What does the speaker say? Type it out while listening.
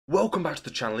Welcome back to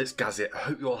the channel, it's Gazit. I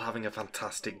hope you're all having a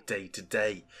fantastic day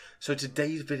today. So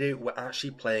today's video, we're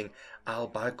actually playing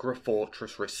Al-Bagra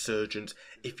Fortress Resurgence.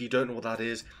 If you don't know what that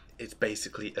is, it's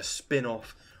basically a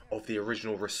spin-off of the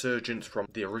original Resurgence from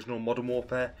the original Modern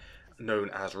Warfare, known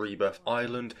as Rebirth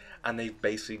Island, and they've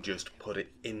basically just put it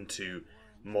into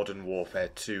Modern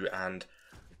Warfare 2, and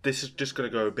this is just going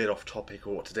to go a bit off topic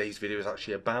of what today's video is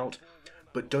actually about.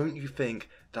 But don't you think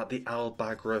that the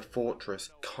Al-Bagra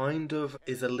Fortress kind of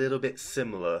is a little bit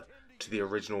similar to the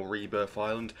original Rebirth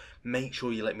Island? Make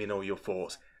sure you let me know your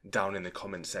thoughts down in the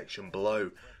comment section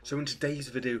below. So in today's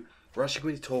video, we're actually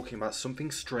going to be talking about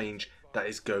something strange that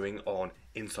is going on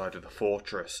inside of the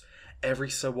fortress. Every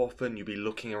so often you'll be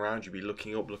looking around, you'll be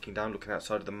looking up, looking down, looking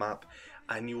outside of the map,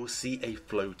 and you will see a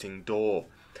floating door.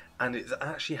 And it's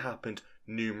actually happened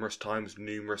numerous times,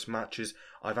 numerous matches.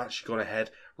 I've actually gone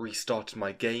ahead, restarted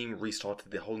my game, restarted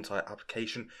the whole entire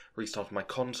application, restarted my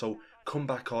console, come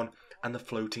back on, and the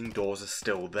floating doors are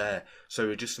still there.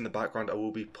 So just in the background I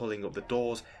will be pulling up the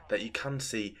doors that you can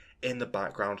see in the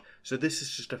background. So this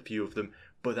is just a few of them,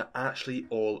 but they're actually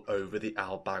all over the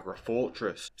Al-Bagra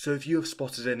Fortress. So if you have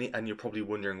spotted any and you're probably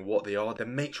wondering what they are,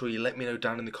 then make sure you let me know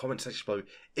down in the comment section below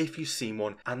if you've seen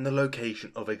one and the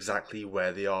location of exactly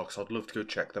where they are, because I'd love to go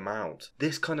check them out.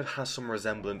 This kind of has some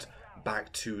resemblance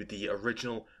back to the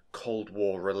original Cold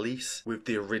War release with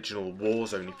the original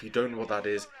Warzone. If you don't know what that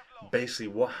is, basically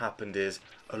what happened is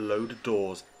a load of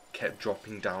doors kept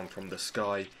dropping down from the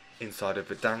sky inside of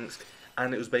Verdansk,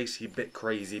 and it was basically a bit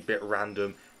crazy, a bit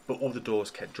random, but all the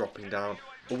doors kept dropping down.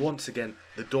 But once again,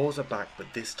 the doors are back,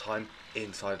 but this time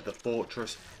inside of the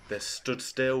fortress. They're stood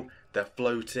still, they're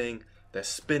floating, they're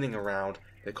spinning around,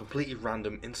 they're completely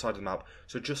random inside the map.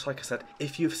 So just like I said,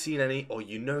 if you've seen any or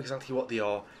you know exactly what they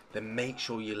are, then make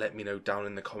sure you let me know down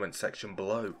in the comment section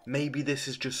below. Maybe this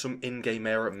is just some in-game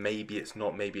error, maybe it's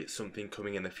not, maybe it's something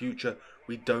coming in the future.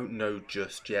 We don't know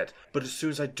just yet, but as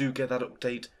soon as I do get that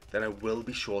update, then I will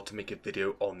be sure to make a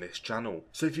video on this channel.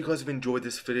 So if you guys have enjoyed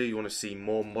this video, you want to see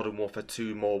more Modern Warfare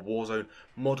 2, more Warzone,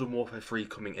 Modern Warfare 3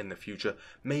 coming in the future,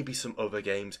 maybe some other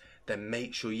games, then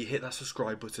make sure you hit that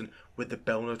subscribe button with the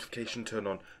bell notification turned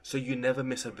on so you never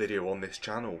miss a video on this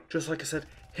channel. Just like I said,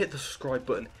 hit the subscribe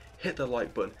button, hit the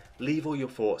like button, leave all your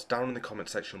thoughts down in the comment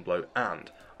section below,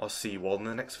 and I'll see you all in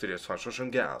the next video. So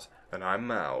I'm Gaz, and I'm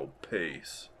Mal.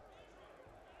 Peace.